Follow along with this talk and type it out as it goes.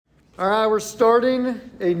All right, we're starting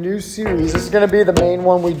a new series. This is going to be the main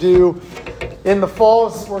one we do in the fall.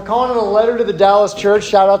 We're calling it a letter to the Dallas church.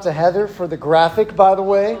 Shout out to Heather for the graphic, by the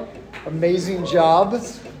way. Amazing job.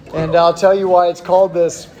 And I'll tell you why it's called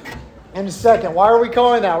this in a second. Why are we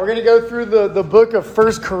calling that? We're going to go through the book of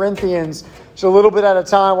 1 Corinthians, so a little bit at a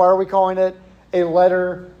time. Why are we calling it a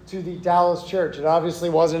letter to the Dallas church? It obviously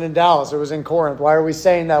wasn't in Dallas. It was in Corinth. Why are we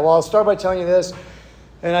saying that? Well, I'll start by telling you this.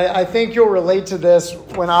 And I think you'll relate to this.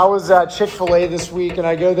 When I was at Chick-fil-A this week, and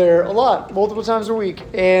I go there a lot, multiple times a week,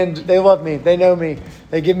 and they love me. They know me.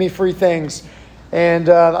 They give me free things. And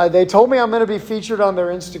they told me I'm going to be featured on their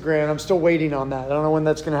Instagram. I'm still waiting on that. I don't know when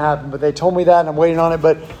that's going to happen, but they told me that, and I'm waiting on it.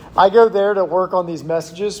 But I go there to work on these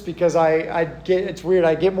messages because it's weird.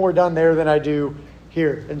 I get more done there than I do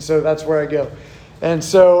here. And so that's where I go. And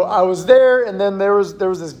so I was there, and then there was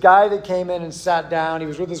this guy that came in and sat down. He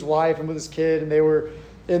was with his wife and with his kid, and they were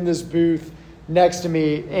in this booth next to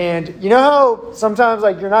me. And you know how sometimes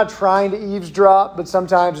you're not trying to eavesdrop, but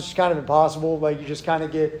sometimes it's kind of impossible. You just kind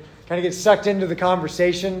of get sucked into the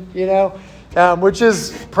conversation, which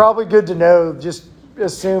is probably good to know. Just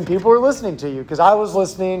assume people are listening to you, because I was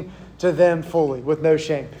listening to them fully with no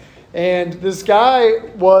shame. And this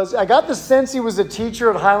guy I got the sense he was a teacher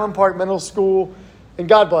at Highland Park Middle School, and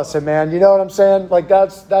God bless him, man. You know what I'm saying?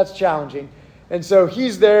 That's challenging. And so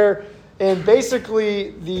he's there. And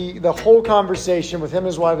basically, the whole conversation with him,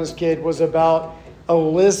 his wife, his kid was about a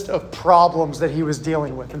list of problems that he was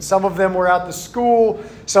dealing with. And some of them were at the school,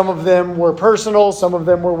 some of them were personal, some of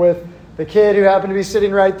them were with the kid who happened to be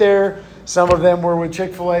sitting right there, some of them were with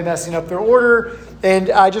Chick-fil-A messing up their order.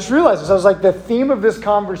 And I just realized this. I was like, the theme of this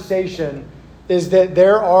conversation is that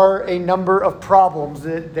there are a number of problems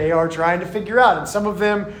that they are trying to figure out. And some of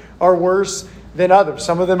them are worse than others.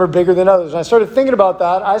 Some of them are bigger than others. And I started thinking about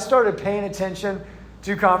that. I started paying attention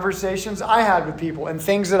to conversations I had with people and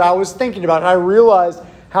things that I was thinking about. And I realized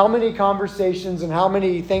how many conversations and how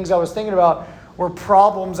many things I was thinking about were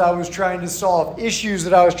problems I was trying to solve, issues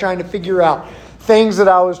that I was trying to figure out, things that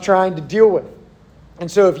I was trying to deal with. And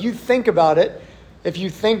so if you think about it, if you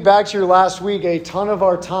think back to your last week, a ton of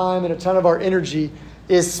our time and a ton of our energy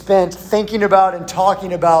is spent thinking about and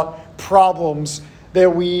talking about problems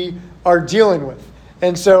that we are dealing with.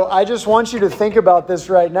 And so I just want you to think about this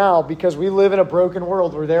right now, because we live in a broken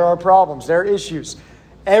world where there are problems, there are issues.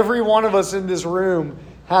 Every one of us in this room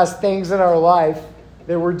has things in our life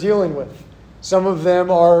that we're dealing with. Some of them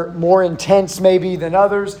are more intense maybe than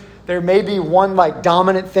others. There may be one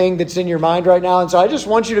dominant thing that's in your mind right now. And so I just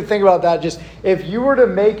want you to think about that. Just if you were to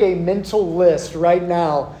make a mental list right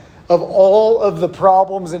now of all of the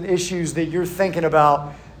problems and issues that you're thinking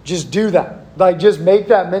about, just do that. Just make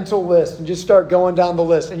that mental list and just start going down the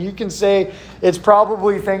list. And you can say it's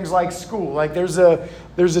probably things like school. There's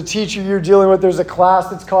a teacher you're dealing with. There's a class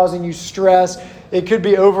that's causing you stress. It could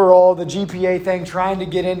be overall the GPA thing, trying to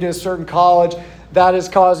get into a certain college. That is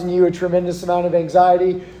causing you a tremendous amount of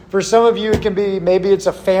anxiety. For some of you, it can be maybe it's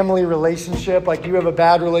a family relationship. You have a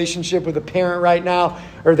bad relationship with a parent right now,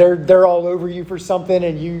 or they're all over you for something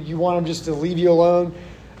and you want them just to leave you alone.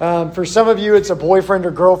 For some of you, it's a boyfriend or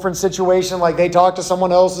girlfriend situation. They talked to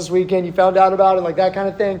someone else this weekend. You found out about it, that kind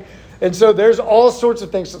of thing. And so there's all sorts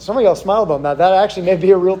of things. Some of y'all smiled on that. That actually may be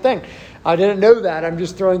a real thing. I didn't know that. I'm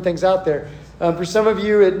just throwing things out there. For some of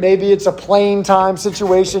you, maybe it's a playing time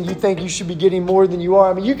situation. You think you should be getting more than you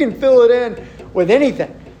are. You can fill it in with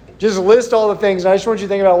anything. Just list all the things. And I just want you to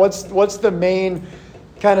think about what's the main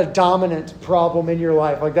kind of dominant problem in your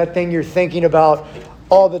life, that thing you're thinking about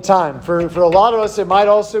all the time. For a lot of us, it might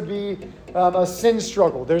also be a sin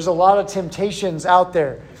struggle. There's a lot of temptations out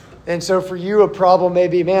there. And so for you, a problem may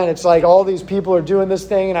be, man, it's all these people are doing this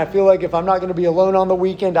thing, and I feel like if I'm not going to be alone on the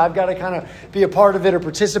weekend, I've got to kind of be a part of it or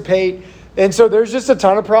participate. And so there's just a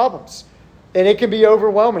ton of problems. And it can be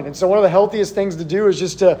overwhelming. And so one of the healthiest things to do is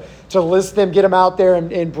just to list them, get them out there,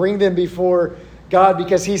 and bring them before God,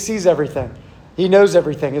 because He sees everything. He knows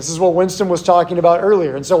everything. This is what Winston was talking about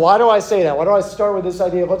earlier. And so why do I say that? Why do I start with this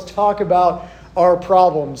idea? Let's talk about our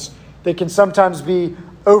problems that can sometimes be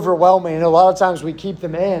overwhelming. And a lot of times we keep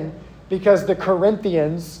them in because the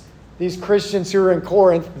Corinthians, these Christians who are in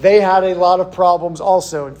Corinth, they had a lot of problems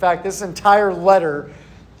also. In fact, this entire letter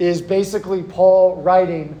is basically Paul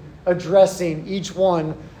writing, addressing each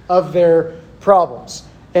one of their problems.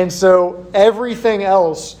 And so everything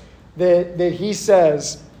else that he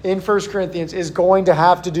says in 1 Corinthians is going to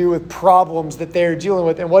have to do with problems that they're dealing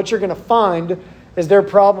with. And what you're going to find is their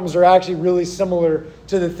problems are actually really similar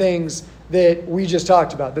to the things that we just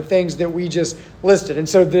talked about, the things that we just listed. And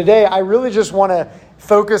so today, I really just want to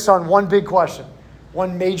focus on one big question,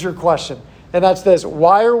 one major question. And that's this: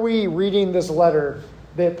 why are we reading this letter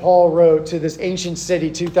that Paul wrote to this ancient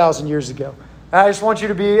city 2,000 years ago? And I just want you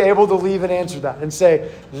to be able to leave and answer that and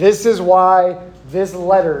say, this is why this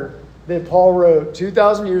letter that Paul wrote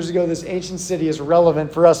 2,000 years ago, this ancient city, is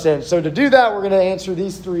relevant for us today. So to do that, we're going to answer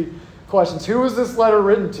these three questions. Who was this letter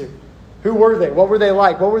written to? Who were they? What were they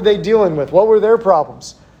like? What were they dealing with? What were their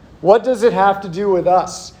problems? What does it have to do with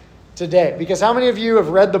us today? Because how many of you have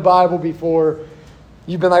read the Bible before?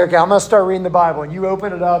 You've been like, okay, I'm going to start reading the Bible. And you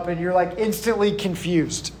open it up and you're like instantly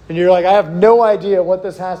confused. And you're like, I have no idea what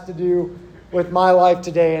this has to do with my life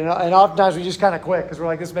today. And oftentimes we just kind of quit because we're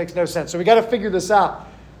like, this makes no sense. So we got to figure this out.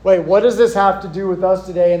 Wait, what does this have to do with us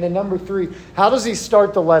today? And then number three, how does he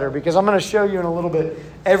start the letter? Because I'm going to show you in a little bit,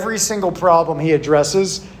 every single problem he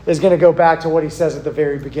addresses is going to go back to what he says at the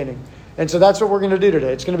very beginning. And so that's what we're going to do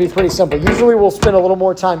today. It's going to be pretty simple. Usually we'll spend a little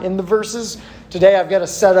more time in the verses. Today I've got to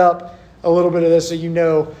set up a little bit of this so you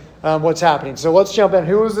know what's happening. So let's jump in.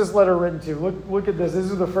 Who was this letter written to? Look at this.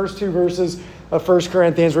 These are the first two verses of 1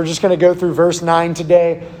 Corinthians. We're just going to go through verse 9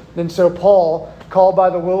 today. And so Paul, called by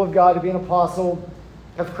the will of God to be an apostle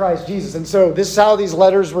of Christ Jesus. And so this is how these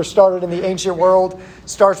letters were started in the ancient world. It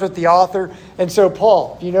starts with the author. And so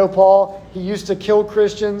Paul, if you know Paul, he used to kill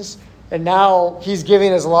Christians, and now he's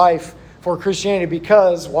giving his life for Christianity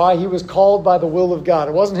because why? He was called by the will of God.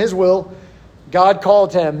 It wasn't his will. God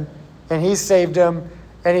called him, and he saved him.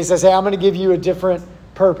 And he says, hey, I'm going to give you a different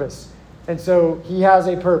purpose. And so he has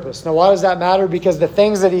a purpose. Now, why does that matter? Because the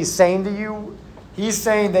things that he's saying to you, he's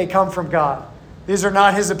saying they come from God. These are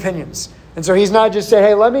not his opinions. And so he's not just saying,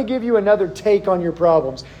 hey, let me give you another take on your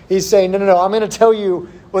problems. He's saying, no, I'm going to tell you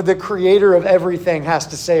what the creator of everything has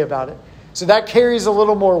to say about it. So that carries a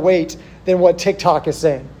little more weight than what TikTok is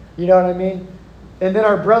saying. You know what I mean? And then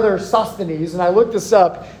our brother Sosthenes, and I looked this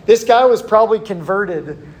up, this guy was probably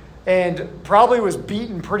converted and probably was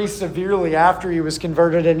beaten pretty severely after he was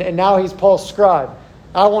converted. And now he's Paul's scribe.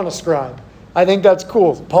 I want a scribe. I think that's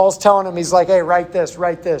cool. Paul's telling him, he's like, hey, write this.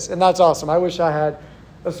 And that's awesome. I wish I had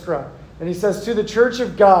a scribe. And he says, to the church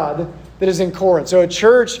of God that is in Corinth. So a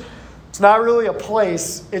church, it's not really a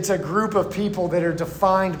place. It's a group of people that are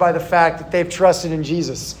defined by the fact that they've trusted in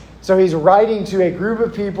Jesus. So he's writing to a group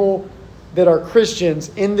of people that are Christians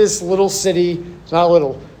in this little city. It's not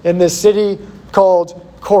little. In this city called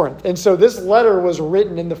Corinth. And so this letter was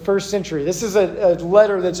written in the first century. This is a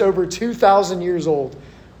letter that's over 2,000 years old,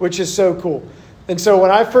 which is so cool. And so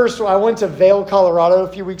when I went to Vail, Colorado a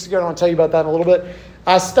few weeks ago, and I'll tell you about that in a little bit.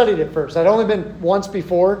 I studied it first. I'd only been once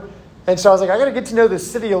before. And so I was like, I got to get to know this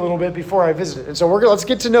city a little bit before I visit it. And so let's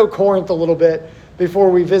get to know Corinth a little bit before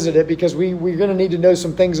we visit it, because we're going to need to know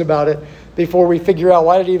some things about it before we figure out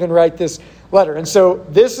why did he even write this letter. And so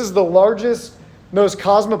this is the largest, most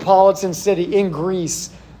cosmopolitan city in Greece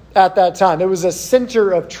at that time. It was a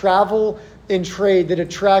center of travel and trade that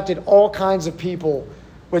attracted all kinds of people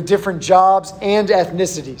with different jobs and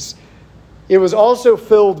ethnicities. It was also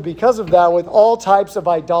filled, because of that, with all types of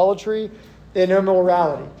idolatry and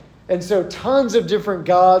immorality. And so tons of different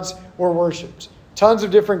gods were worshipped.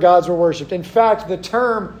 In fact, the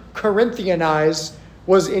term Corinthianize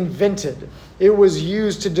was invented. It was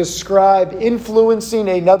used to describe influencing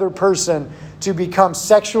another person to become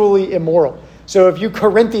sexually immoral. So if you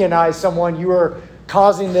Corinthianize someone, you are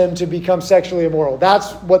causing them to become sexually immoral.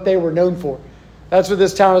 That's what they were known for. That's what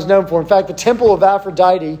this town is known for. In fact, the temple of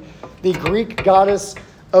Aphrodite, the Greek goddess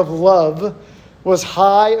of love, was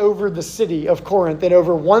high over the city of Corinth, and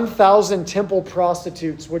over 1,000 temple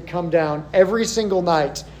prostitutes would come down every single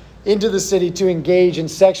night into the city to engage in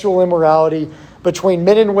sexual immorality between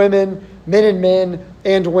men and women, men and men,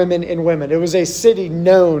 and women and women. It was a city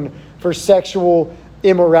known for sexual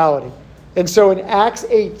immorality. And so in Acts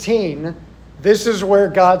 18, this is where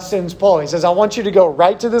God sends Paul. He says, I want you to go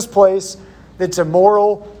right to this place that's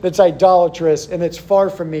immoral, that's idolatrous, and that's far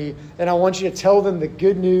from me. And I want you to tell them the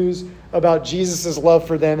good news about Jesus' love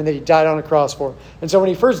for them and that he died on a cross for them. And so when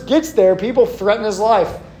he first gets there, people threaten his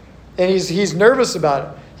life. And he's nervous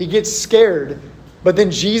about it. He gets scared. But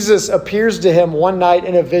then Jesus appears to him one night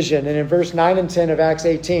in a vision. And in verse 9 and 10 of Acts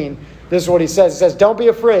 18, this is what he says. He says, don't be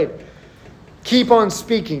afraid. Keep on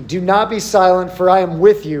speaking. Do not be silent, for I am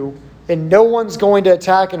with you. And no one's going to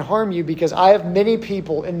attack and harm you, because I have many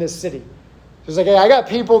people in this city. So it's like, hey, I got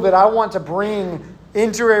people that I want to bring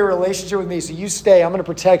into a relationship with me. So you stay. I'm going to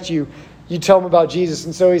protect you. You tell them about Jesus.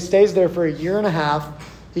 And so he stays there for 1.5 years.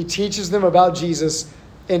 He teaches them about Jesus.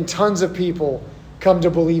 And tons of people come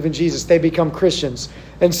to believe in Jesus. They become Christians.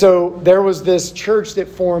 And so there was this church that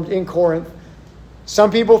formed in Corinth.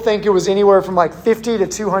 Some people think it was anywhere from like 50 to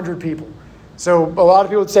 200 people. So a lot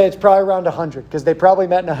of people would say it's probably around 100, because they probably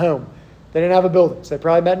met in a home. They didn't have a building, so they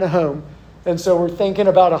probably met in a home. And so we're thinking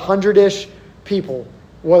about 100-ish people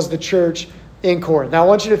was the church in Corinth. Now, I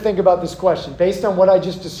want you to think about this question. Based on what I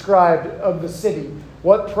just described of the city,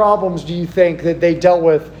 what problems do you think that they dealt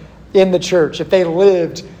with in the church if they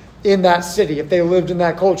lived in that city, if they lived in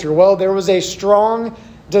that culture? Well, there was a strong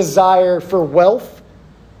desire for wealth,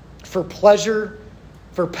 for pleasure,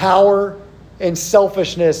 for power, and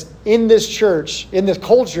selfishness in this church, in this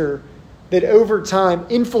culture, that over time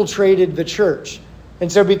infiltrated the church.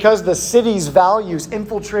 And so because the city's values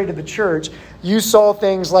infiltrated the church, you saw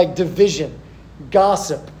things like division,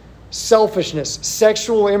 gossip, selfishness,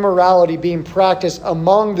 sexual immorality being practiced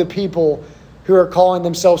among the people who are calling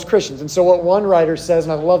themselves Christians. And so what one writer says,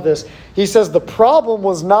 and I love this, he says the problem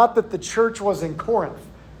was not that the church was in Corinth.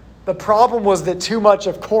 The problem was that too much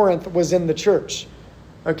of Corinth was in the church.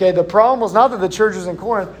 Okay, the problem was not that the church was in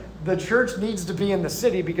Corinth. The church needs to be in the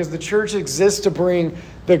city because the church exists to bring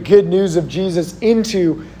the good news of Jesus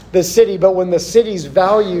into the city. But when the city's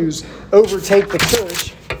values overtake the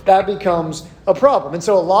church, that becomes a problem. And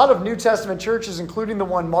so a lot of New Testament churches, including the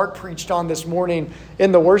one Mark preached on this morning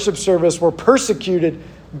in the worship service, were persecuted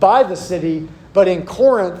by the city. But in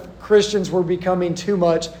Corinth, Christians were becoming too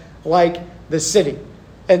much like the city.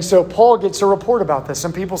 And so Paul gets a report about this.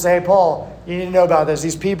 Some people say, hey, Paul, you need to know about this.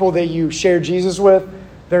 These people that you share Jesus with,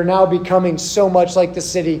 they're now becoming so much like the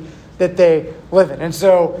city that they live in. And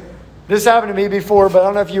so this happened to me before, but I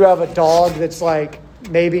don't know if you have a dog that's like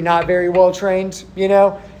maybe not very well trained,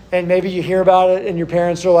 and maybe you hear about it and your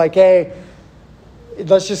parents are like, hey,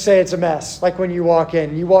 let's just say it's a mess. Like when you walk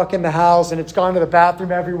in the house and it's gone to the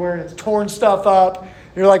bathroom everywhere and it's torn stuff up.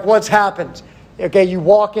 You're like, what's happened? Okay, you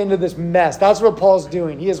walk into this mess. That's what Paul's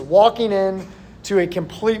doing. He is walking in to a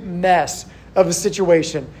complete mess of a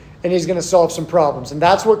situation, and he's going to solve some problems. And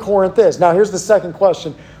that's what Corinth is. Now, here's the second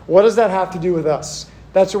question. What does that have to do with us?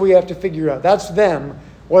 That's what we have to figure out. That's them.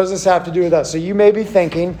 What does this have to do with us? So you may be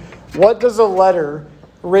thinking, what does a letter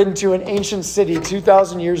written to an ancient city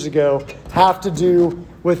 2,000 years ago have to do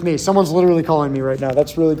with me? Someone's literally calling me right now.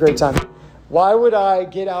 That's really great timing. Why would I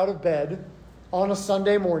get out of bed on a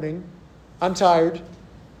Sunday morning? I'm tired.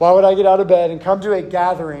 Why would I get out of bed and come to a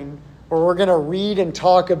gathering where we're going to read and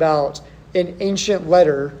talk about an ancient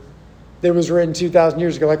letter that was written 2,000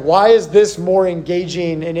 years ago? Like, why is this more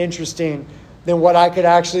engaging and interesting than what I could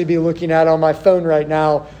actually be looking at on my phone right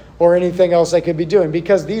now or anything else I could be doing?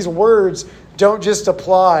 Because these words don't just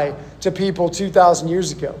apply to people 2,000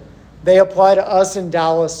 years ago. They apply to us in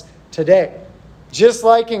Dallas today. Just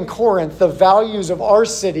like in Corinth, the values of our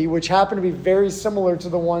city, which happen to be very similar to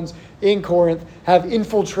the ones in Corinth, have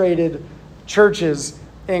infiltrated churches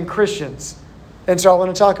and Christians. And so I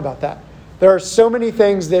want to talk about that. There are so many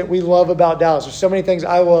things that we love about Dallas. There's so many things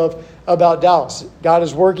I love about Dallas. God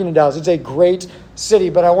is working in Dallas. It's a great city,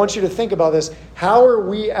 but I want you to think about this. How are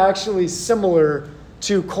we actually similar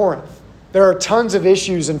to Corinth? There are tons of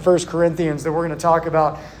issues in 1 Corinthians that we're going to talk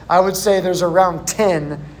about. I would say there's around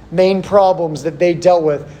 10 main problems that they dealt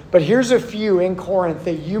with. But here's a few in Corinth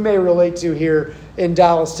that you may relate to here in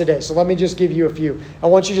Dallas today. So let me just give you a few. I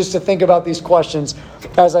want you just to think about these questions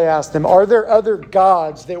as I ask them. Are there other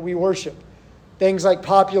gods that we worship? Things like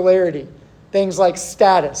popularity, things like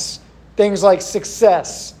status, things like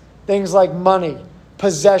success, things like money,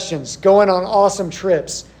 possessions, going on awesome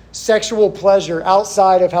trips, sexual pleasure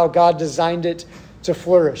outside of how God designed it to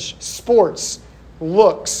flourish, sports,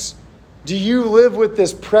 looks. Do you live with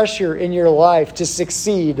this pressure in your life to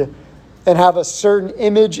succeed and have a certain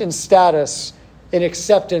image and status and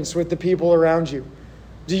acceptance with the people around you?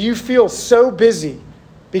 Do you feel so busy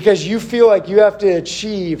because you feel like you have to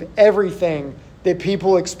achieve everything that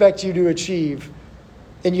people expect you to achieve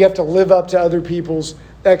and you have to live up to other people's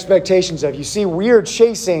expectations of you? See, we are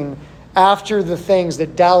chasing after the things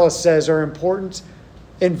that Dallas says are important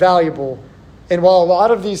and valuable. And while a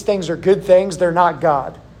lot of these things are good things, they're not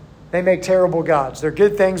God. They make terrible gods. They're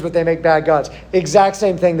good things, but they make bad gods. Exact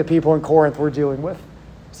same thing the people in Corinth were dealing with.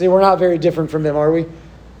 See, we're not very different from them, are we?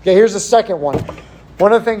 Okay, here's the second one.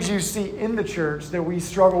 One of the things you see in the church that we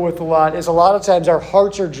struggle with a lot is a lot of times our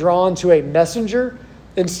hearts are drawn to a messenger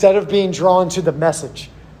instead of being drawn to the message.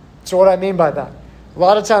 So what I mean by that? A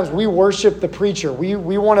lot of times we worship the preacher. We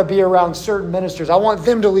want to be around certain ministers. I want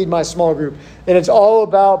them to lead my small group. And it's all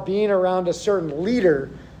about being around a certain leader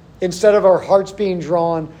instead of our hearts being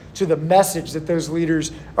drawn to the message that those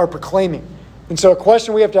leaders are proclaiming. And so a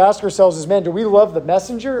question we have to ask ourselves is, man, do we love the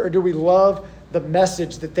messenger or do we love the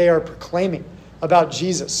message that they are proclaiming about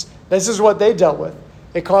Jesus? This is what they dealt with.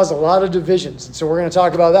 It caused a lot of divisions. And so we're going to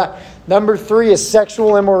talk about that. Number 3 is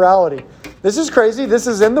sexual immorality. This is crazy. This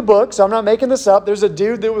is in the book, so I'm not making this up. There's a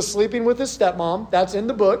dude that was sleeping with his stepmom. That's in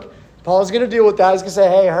the book. Paul's going to deal with that. He's going to say,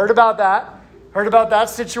 hey, heard about that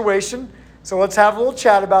situation. So let's have a little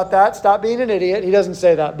chat about that. Stop being an idiot. He doesn't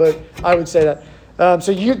say that, but I would say that.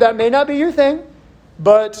 So that may not be your thing,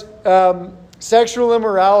 but sexual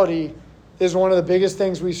immorality is one of the biggest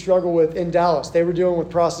things we struggle with in Dallas. They were dealing with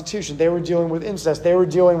prostitution. They were dealing with incest. They were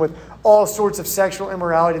dealing with all sorts of sexual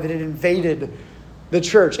immorality that had invaded the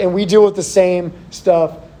church. And we deal with the same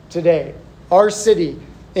stuff today. Our city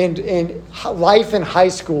and life in high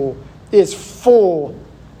school is full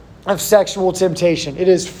of sexual temptation. It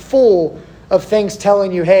is full of things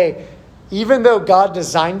telling you, hey, even though God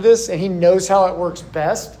designed this and he knows how it works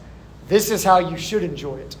best, this is how you should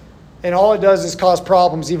enjoy it. And all it does is cause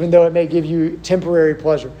problems, even though it may give you temporary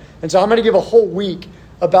pleasure. And so I'm going to give a whole week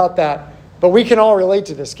about that. But we can all relate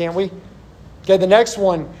to this, can't we? Okay, the next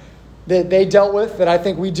one that they dealt with, that I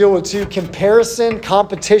think we deal with too, comparison,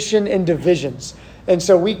 competition, and divisions. And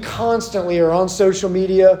so we constantly are on social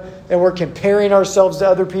media and we're comparing ourselves to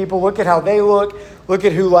other people. Look at how they look. Look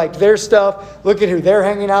at who liked their stuff. Look at who they're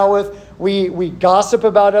hanging out with. We gossip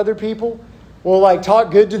about other people. We'll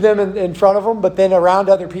talk good to them in front of them, but then around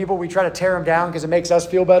other people, we try to tear them down because it makes us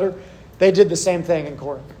feel better. They did the same thing in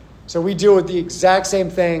Corinth. So we deal with the exact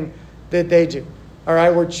same thing that they do. All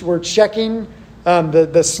right, we're checking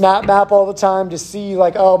the snap map all the time to see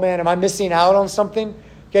oh man, am I missing out on something?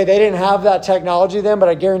 Okay, they didn't have that technology then, but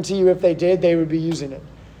I guarantee you if they did, they would be using it.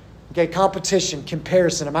 Okay, competition,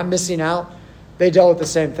 comparison. Am I missing out? They dealt with the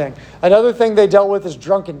same thing. Another thing they dealt with is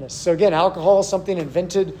drunkenness. So again, alcohol is something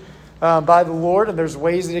invented by the Lord, and there's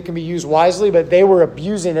ways that it can be used wisely, but they were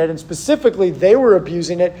abusing it, and specifically, they were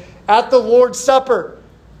abusing it at the Lord's Supper.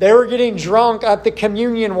 They were getting drunk at the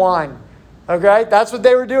communion wine. Okay? That's what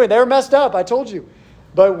they were doing. They were messed up, I told you.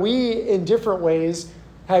 But we, in different ways,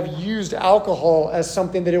 have used alcohol as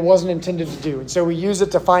something that it wasn't intended to do. And so we use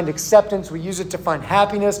it to find acceptance. We use it to find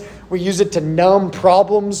happiness. We use it to numb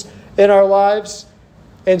problems in our lives.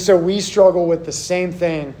 And so we struggle with the same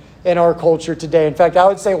thing in our culture today. In fact, I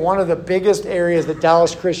would say one of the biggest areas that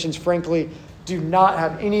Dallas Christians, frankly, do not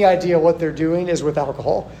have any idea what they're doing is with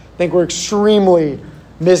alcohol. I think we're extremely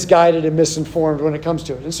misguided and misinformed when it comes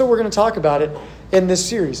to it. And so we're going to talk about it in this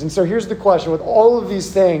series. And so here's the question. With all of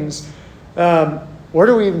these things, where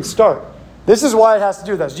do we even start? This is why it has to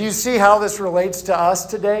do with us. Do you see how this relates to us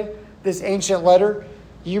today, this ancient letter?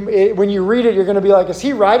 When you read it, you're going to be like, is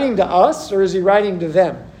he writing to us or is he writing to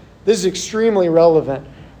them? This is extremely relevant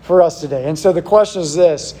for us today. And so the question is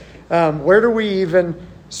this, where do we even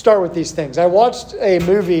start with these things? I watched a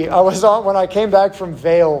movie when I came back from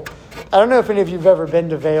Vail. I don't know if any of you have ever been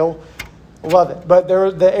to Vail. Love it. But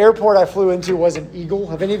the airport I flew into was an Eagle.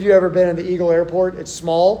 Have any of you ever been in the Eagle airport? It's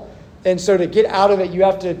small. And so to get out of it, you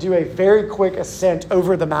have to do a very quick ascent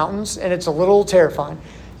over the mountains. And it's a little terrifying.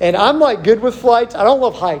 And I'm good with flights. I don't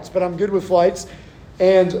love heights, but I'm good with flights.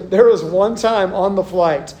 And there was one time on the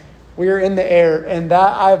flight, we were in the air, and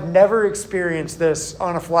that I've never experienced this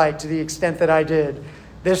on a flight to the extent that I did.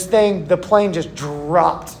 The plane just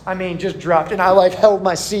dropped. Just dropped. And I held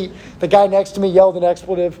my seat. The guy next to me yelled an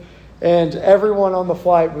expletive, and everyone on the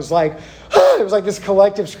flight was like, it was like this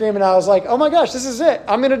collective scream, and I was like, oh my gosh, this is it.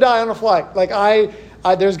 I'm going to die on a flight.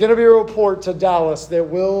 There's going to be a report to Dallas that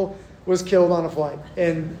Will was killed on a flight,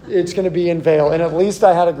 and it's going to be in Vail. And at least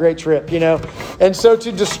I had a great trip, And so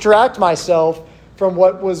to distract myself from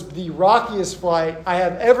what was the rockiest flight I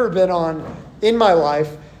have ever been on in my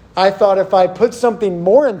life, I thought if I put something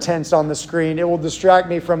more intense on the screen, it will distract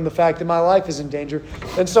me from the fact that my life is in danger.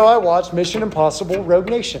 And so I watched Mission Impossible Rogue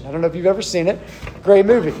Nation. I don't know if you've ever seen it. Great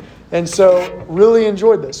movie. And so really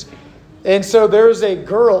enjoyed this. And so there's a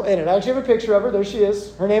girl in it. I actually have a picture of her. There she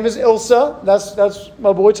is. Her name is Ilsa. That's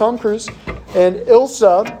my boy Tom Cruise. And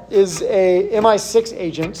Ilsa is a MI6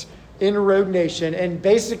 agent in Rogue Nation. And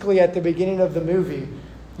basically at the beginning of the movie,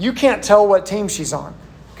 you can't tell what team she's on.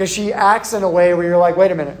 Because she acts in a way where you're like, wait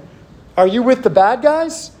a minute, are you with the bad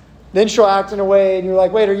guys? Then she'll act in a way and you're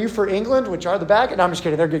like, wait, are you for England? Which are the bad guys? No, I'm just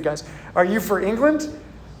kidding. They're good guys. Are you for England?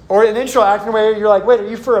 And then she'll act in a way where you're like, wait, are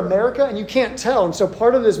you for America? And you can't tell. And so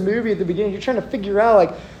part of this movie at the beginning, you're trying to figure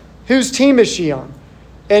out whose team is she on?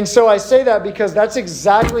 And so I say that because that's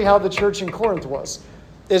exactly how the church in Corinth was.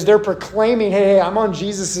 Is they're proclaiming, hey, I'm on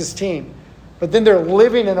Jesus' team. But then they're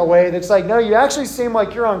living in a way that's like, no, you actually seem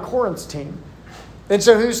like you're on Corinth's team. And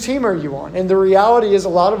so whose team are you on? And the reality is a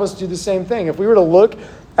lot of us do the same thing. If we were to look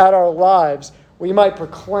at our lives, we might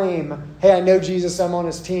proclaim, hey, I know Jesus, I'm on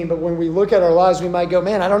his team. But when we look at our lives, we might go,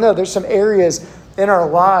 man, I don't know. There's some areas in our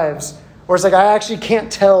lives where it's like, I actually can't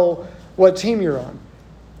tell what team you're on.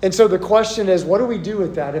 And so the question is, what do we do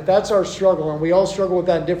with that? If that's our struggle, and we all struggle with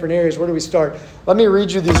that in different areas, where do we start? Let me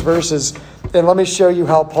read you these verses, and let me show you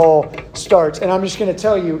how Paul starts. And I'm just going to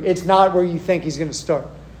tell you, it's not where you think he's going to start.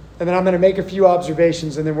 and then I'm going to make a few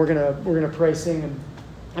observations, and then we're going to pray, sing,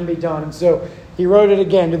 and be done. And so he wrote it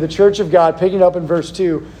again to the church of God, picking up in verse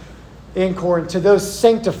 2 in Corinth, to those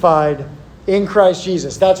sanctified in Christ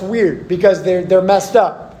Jesus. That's weird because they're messed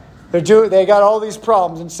up. They got all these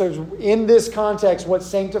problems. And so in this context, what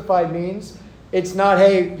sanctified means, it's not,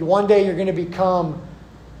 hey, one day you're going to become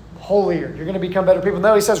holier. You're going to become better people.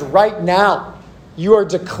 No, he says right now you are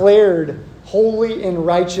declared holy and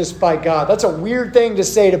righteous by God. That's a weird thing to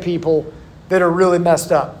say to people that are really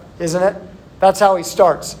messed up, isn't it? That's how he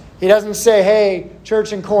starts. He doesn't say, hey,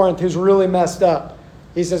 church in Corinth who's really messed up.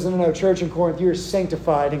 He says, no, church in Corinth, you're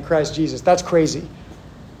sanctified in Christ Jesus. That's crazy.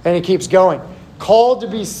 And he keeps going. Called to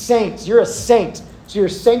be saints. You're a saint. So you're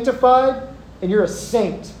sanctified and you're a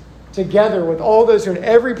saint. Together with all those who in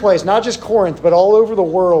every place, not just Corinth, but all over the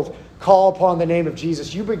world, call upon the name of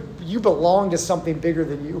Jesus. You belong to something bigger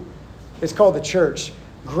than you. It's called the church.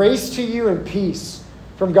 Grace to you and peace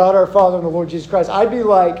from God our Father and the Lord Jesus Christ. I'd be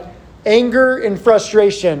like anger and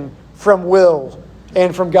frustration from Will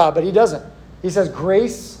and from God, but he doesn't. He says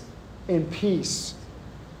grace and peace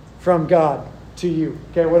from God to you.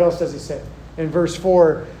 Okay, what else does he say? In verse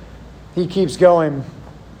 4, he keeps going.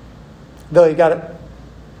 Though you got it.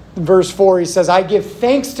 In verse 4, he says, I give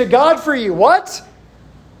thanks to God for you. What?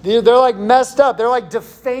 They're like messed up. They're like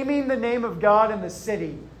defaming the name of God in the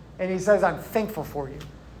city. And he says, I'm thankful for you.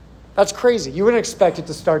 That's crazy. You wouldn't expect it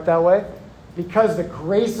to start that way. Because the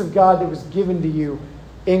grace of God that was given to you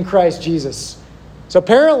in Christ Jesus. So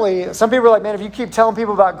apparently, some people are like, man, if you keep telling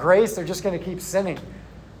people about grace, they're just going to keep sinning.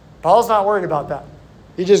 Paul's not worried about that.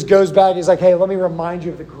 He just goes back. He's like, hey, let me remind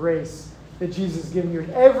you of the grace that Jesus has given you.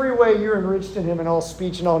 In every way, you're enriched in him in all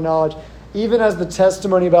speech and all knowledge, even as the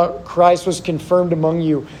testimony about Christ was confirmed among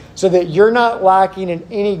you, so that you're not lacking in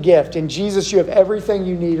any gift. In Jesus, you have everything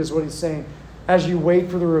you need, is what he's saying, as you wait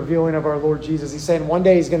for the revealing of our Lord Jesus. He's saying one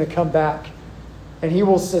day he's going to come back, and he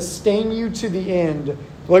will sustain you to the end.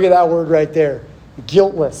 Look at that word right there.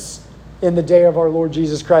 Guiltless in the day of our Lord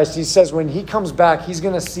Jesus Christ. He says when he comes back, he's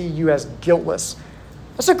going to see you as guiltless.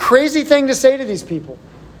 That's a crazy thing to say to these people.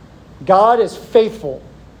 God is faithful,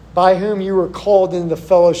 by whom you were called into the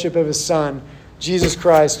fellowship of his Son, Jesus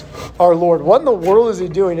Christ, our Lord. What in the world is he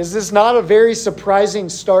doing? Is this not a very surprising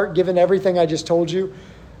start, given everything I just told you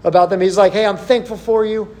about them? He's like, hey, I'm thankful for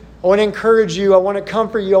you. I want to encourage you. I want to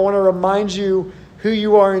comfort you. I want to remind you who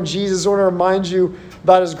you are in Jesus. I want to remind you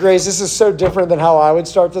about his grace. This is so different than how I would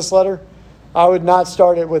start this letter. I would not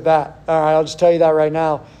start it with that. All right, I'll just tell you that right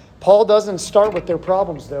now. Paul doesn't start with their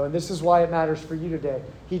problems, though, and this is why it matters for you today.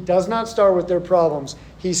 He does not start with their problems.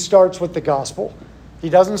 He starts with the gospel.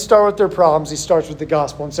 He doesn't start with their problems. He starts with the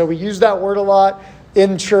gospel. And so we use that word a lot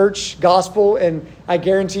in church, gospel, and I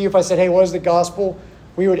guarantee you if I said, hey, what is the gospel?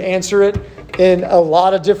 We would answer it in a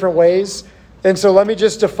lot of different ways. And so let me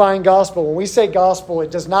just define gospel. When we say gospel,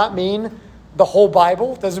 it does not mean the whole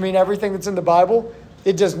Bible. It doesn't mean everything that's in the Bible.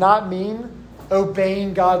 It does not mean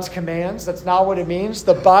obeying God's commands. That's not what it means.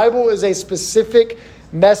 The Bible is a specific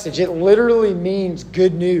message. It literally means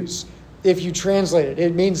good news. If you translate it,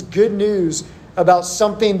 it means good news about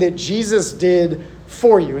something that Jesus did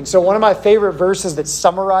for you. And so one of my favorite verses that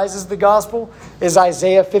summarizes the gospel is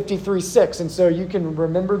Isaiah 53:6. And so you can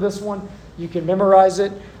remember this one. You can memorize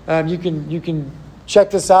it. You can check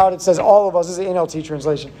this out. It says all of us, this is an NLT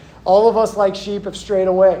translation, all of us like sheep have strayed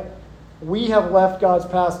away. We have left God's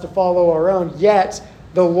path to follow our own, yet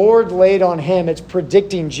the Lord laid on him, it's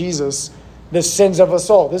predicting Jesus, the sins of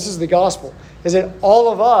us all. This is the gospel, is that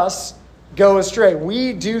all of us go astray.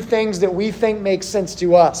 We do things that we think make sense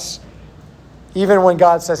to us, even when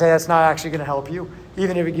God says, hey, that's not actually going to help you,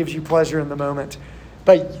 even if it gives you pleasure in the moment.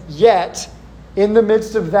 But yet, in the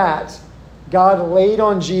midst of that, God laid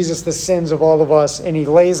on Jesus the sins of all of us, and he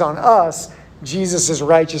lays on us Jesus'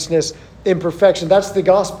 righteousness in perfection. That's the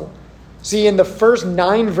gospel. See, in the first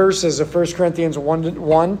 9 verses of 1 Corinthians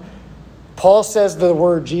 1, Paul says the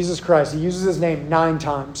word Jesus Christ. He uses his name 9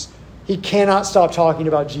 times. He cannot stop talking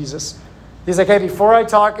about Jesus. He's like, hey, before I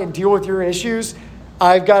talk and deal with your issues,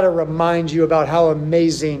 I've got to remind you about how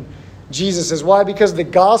amazing Jesus is. Why? Because the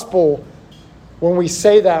gospel, when we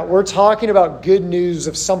say that, we're talking about good news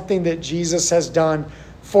of something that Jesus has done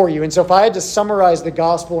for you. And so if I had to summarize the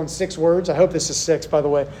gospel in 6 words, I hope this is 6, by the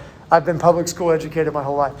way. I've been public school educated my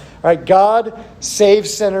whole life. All right, God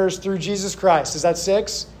saves sinners through Jesus Christ. Is that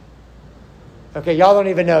 6? Okay, y'all don't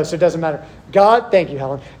even know, so it doesn't matter. Thank you,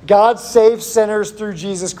 Helen. God saves sinners through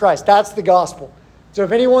Jesus Christ. That's the gospel. So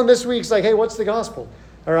if anyone this week's like, hey, what's the gospel?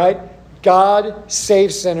 All right, God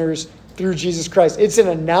saves sinners through Jesus Christ. It's an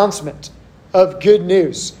announcement of good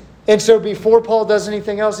news. And so before Paul does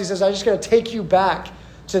anything else, he says, I just got to take you back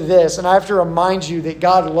to this. And I have to remind you that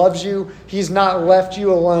God loves you. He's not left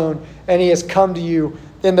you alone. And he has come to you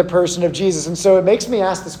in the person of Jesus. And so it makes me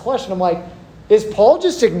ask this question. I'm like, is Paul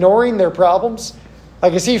just ignoring their problems?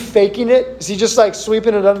 Like, is he faking it? Is he just like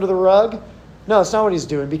sweeping it under the rug? No, it's not what he's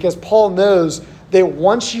doing, because Paul knows that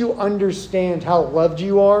once you understand how loved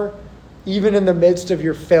you are, even in the midst of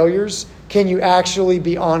your failures, can you actually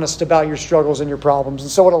be honest about your struggles and your problems?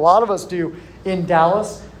 And so what a lot of us do in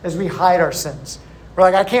Dallas is we hide our sins. We're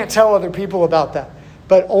like, I can't tell other people about that.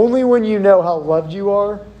 But only when you know how loved you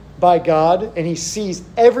are by God, and he sees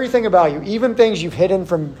everything about you, even things you've hidden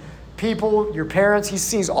from people, your parents, he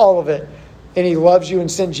sees all of it. And he loves you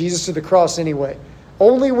and sent Jesus to the cross anyway.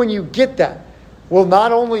 Only when you get that will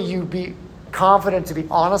not only you be confident to be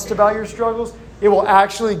honest about your struggles, it will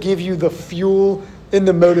actually give you the fuel and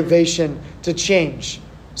the motivation to change.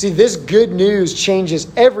 See, this good news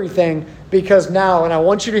changes everything, because now, and I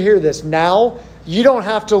want you to hear this, now you don't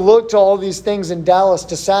have to look to all these things in Dallas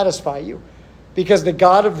to satisfy you, because the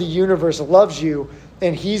God of the universe loves you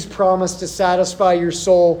and he's promised to satisfy your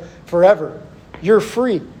soul forever. You're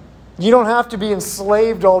free. You don't have to be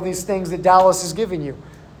enslaved to all these things that Dallas is giving you,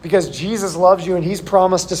 because Jesus loves you and he's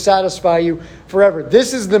promised to satisfy you forever.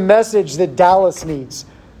 This is the message that Dallas needs.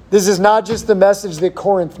 This is not just the message that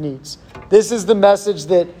Corinth needs. This is the message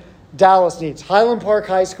that Dallas needs. Highland Park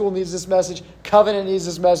High School needs this message. Covenant needs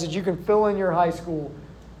this message. You can fill in your high school.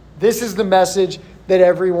 This is the message that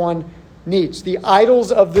everyone needs. The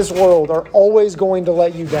idols of this world are always going to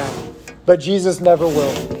let you down, but Jesus never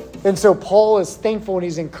will. And so Paul is thankful and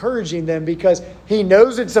he's encouraging them, because he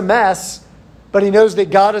knows it's a mess, but he knows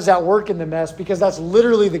that God is at work in the mess, because that's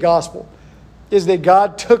literally the gospel, is that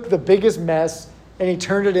God took the biggest mess and he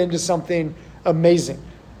turned it into something amazing.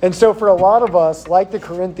 And so for a lot of us, like the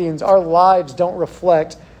Corinthians, our lives don't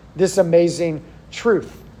reflect this amazing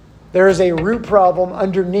truth. There is a root problem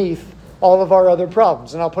underneath all of our other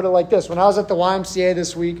problems. And I'll put it like this. When I was at the YMCA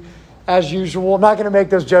this week, as usual, I'm not going to make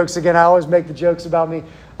those jokes again. I always make the jokes about me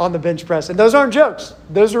on the bench press. And those aren't jokes.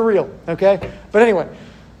 Those are real, okay? But anyway,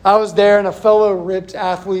 I was there and a fellow ripped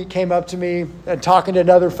athlete came up to me and talking to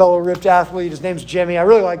another fellow ripped athlete. His name's Jimmy. I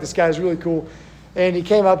really like this guy. He's really cool. And he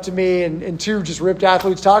came up to me and two just ripped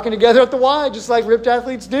athletes talking together at the Y, just like ripped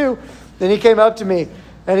athletes do. Then he came up to me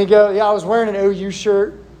and he goes, yeah, I was wearing an OU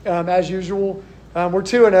shirt as usual. We're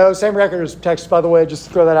 2-0, same record as Texas, by the way, just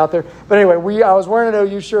to throw that out there. But anyway, I was wearing an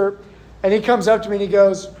OU shirt, and he comes up to me and he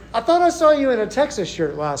goes, I thought I saw you in a Texas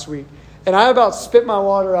shirt last week. And I about spit my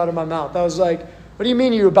water out of my mouth. I was like, what do you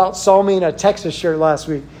mean you about saw me in a Texas shirt last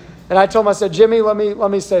week? And I told him, I said, Jimmy, let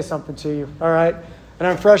me say something to you, all right? And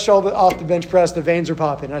I'm fresh off the bench press, the veins are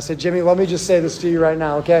popping. And I said, Jimmy, let me just say this to you right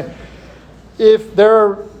now, okay? If there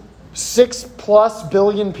are 6+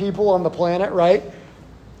 billion people on the planet, right?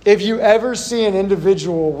 If you ever see an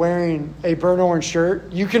individual wearing a burnt orange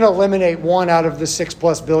shirt, you can eliminate one out of the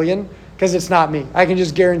 6+ billion, because it's not me. I can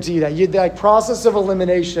just guarantee you that. The process of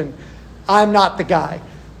elimination, I'm not the guy.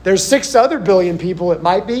 There's 6 other billion people it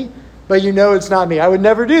might be, but you know it's not me. I would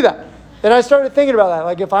never do that. And I started thinking about that.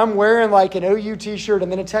 Like if I'm wearing like an OU t-shirt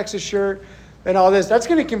and then a Texas shirt and all this, that's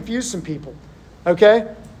going to confuse some people,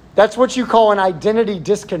 okay? That's what you call an identity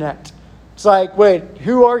disconnect. It's like, wait,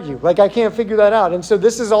 who are you? Like, I can't figure that out. And so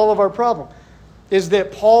this is all of our problem, is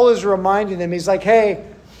that Paul is reminding them. He's like, hey,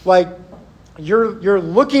 like, you're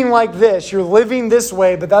looking like this. You're living this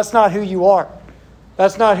way, but that's not who you are.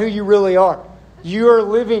 That's not who you really are. You are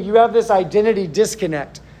living, you have this identity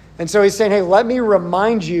disconnect. And so he's saying, hey, let me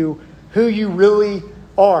remind you who you really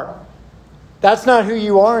are. That's not who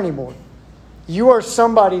you are anymore. You are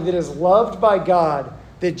somebody that is loved by God,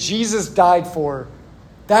 that Jesus died for.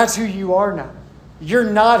 That's who you are now. You're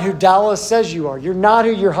not who Dallas says you are. You're not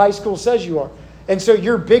who your high school says you are. And so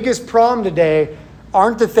your biggest problem today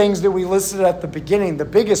aren't the things that we listed at the beginning. The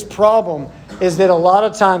biggest problem is that a lot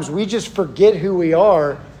of times we just forget who we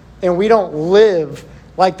are and we don't live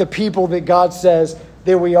like the people that God says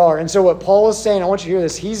that we are. And so what Paul is saying, I want you to hear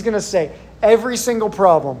this. He's going to say every single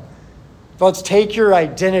problem, let's take your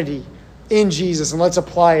identity in Jesus and let's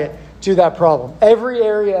apply it to that problem. Every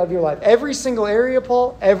area of your life. Every single area,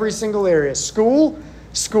 Paul. Every single area. School.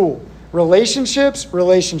 Relationships.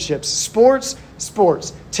 Sports.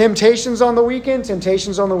 Temptations on the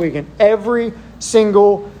weekend. Every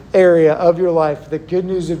single area of your life, the good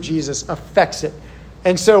news of Jesus affects it.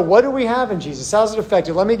 And so what do we have in Jesus? How does it affect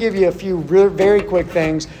it? Let me give you a few very quick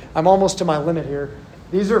things. I'm almost to my limit here.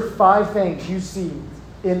 These are 5 things you see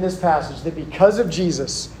in this passage that because of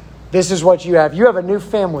Jesus, this is what you have. You have a new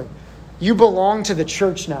family. You belong to the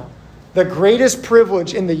church now. The greatest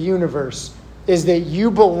privilege in the universe is that you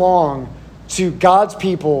belong to God's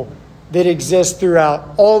people that exists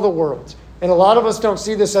throughout all the world. And a lot of us don't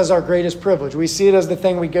see this as our greatest privilege. We see it as the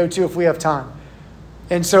thing we go to if we have time.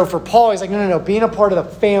 And so for Paul, he's like, no. Being a part of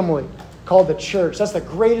the family called the church, that's the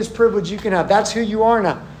greatest privilege you can have. That's who you are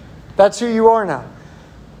now. That's who you are now.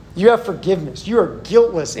 You have forgiveness. You are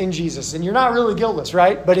guiltless in Jesus. And you're not really guiltless,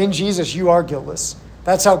 right? But in Jesus, you are guiltless.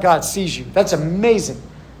 That's how God sees you. That's amazing.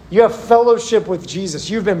 You have fellowship with Jesus.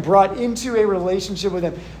 You've been brought into a relationship with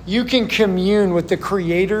him. You can commune with the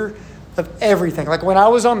creator of everything. Like when I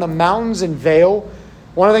was on the mountains in Vail,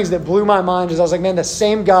 one of the things that blew my mind is I was like, man, the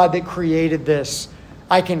same God that created this,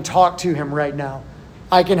 I can talk to him right now.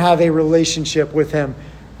 I can have a relationship with him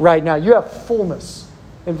right now. You have fullness.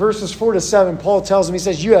 In verses 4-7, Paul tells him, he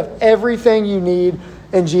says, you have everything you need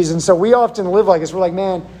in Jesus. And so we often live like this. We're like,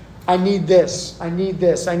 man, I need this. I need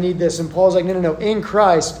this. I need this. And Paul's like, no. In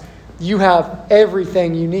Christ, you have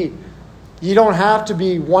everything you need. You don't have to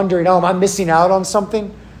be wondering, am I missing out on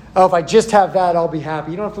something? Oh, if I just have that, I'll be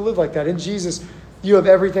happy. You don't have to live like that. In Jesus, you have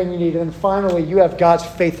everything you need. And then finally, you have God's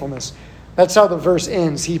faithfulness. That's how the verse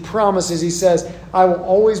ends. He promises, he says, I will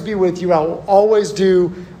always be with you. I will always do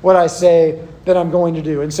what I say that I'm going to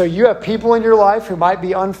do. And so you have people in your life who might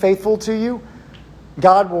be unfaithful to you.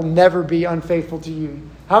 God will never be unfaithful to you.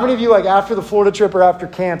 How many of you, like after the Florida trip or after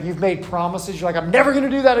camp, you've made promises? You're like, I'm never going to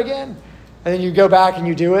do that again. And then you go back and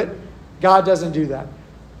you do it. God doesn't do that.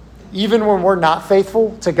 Even when we're not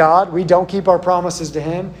faithful to God, we don't keep our promises to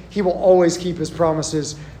him. He will always keep his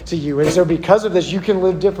promises to you. And so because of this, you can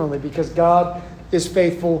live differently because God is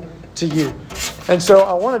faithful to you. And so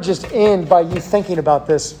I want to just end by you thinking about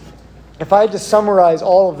this. If I had to summarize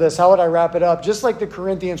all of this, how would I wrap it up? Just like the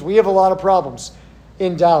Corinthians, we have a lot of problems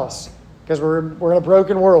in Dallas because we're in a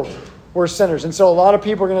broken world. We're sinners. And so a lot of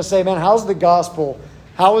people are going to say, man, how's the gospel,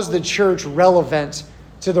 how is the church relevant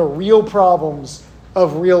to the real problems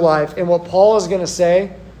of real life? And what Paul is going to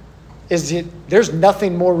say is that there's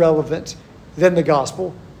nothing more relevant than the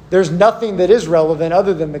gospel. There's nothing that is relevant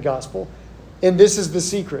other than the gospel. And this is the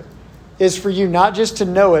secret, is for you not just to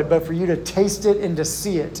know it, but for you to taste it and to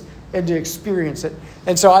see it and to experience it.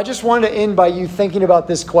 And so I just wanted to end by you thinking about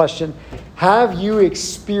this question. Have you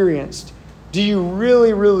experienced, do you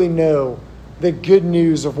really, really know the good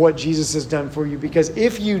news of what Jesus has done for you? Because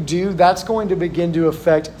if you do, that's going to begin to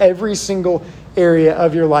affect every single area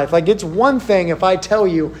of your life. Like it's one thing if I tell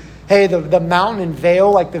you, hey, the mountain in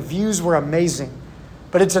Vail, like the views were amazing.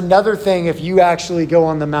 But it's another thing if you actually go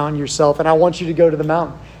on the mountain yourself, and I want you to go to the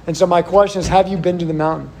mountain. And so my question is, have you been to the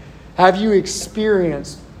mountain? Have you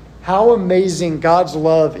experienced how amazing God's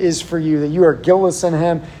love is for you, that you are guiltless in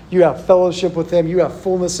him, you have fellowship with him, you have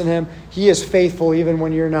fullness in him. He is faithful even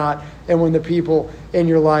when you're not, and when the people in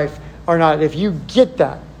your life are not. If you get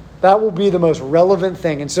that, that will be the most relevant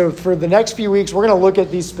thing. And so for the next few weeks, we're going to look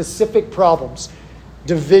at these specific problems.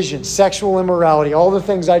 Division, sexual immorality, all the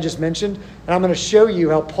things I just mentioned. And I'm going to show you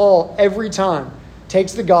how Paul, every time,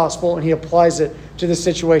 takes the gospel and he applies it to the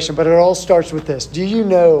situation. But it all starts with this. Do you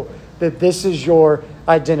know that this is your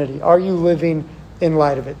identity? Are you living in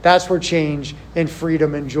light of it? That's where change and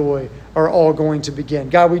freedom and joy are all going to begin.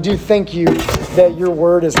 God, we do thank you that your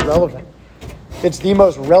word is relevant. It's the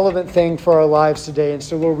most relevant thing for our lives today. And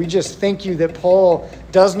so, Lord, we just thank you that Paul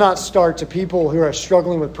does not start to people who are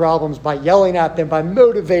struggling with problems by yelling at them, by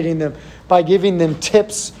motivating them, by giving them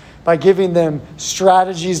tips, by giving them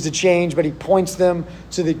strategies to change, but he points them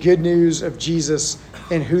to the good news of Jesus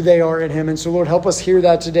and who they are in him. And so, Lord, help us hear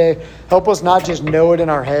that today. Help us not just know it in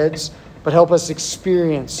our heads, but help us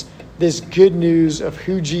experience this good news of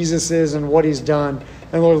who Jesus is and what he's done.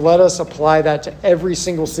 And Lord, let us apply that to every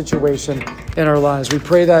single situation in our lives. We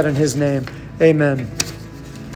pray that in his name. Amen.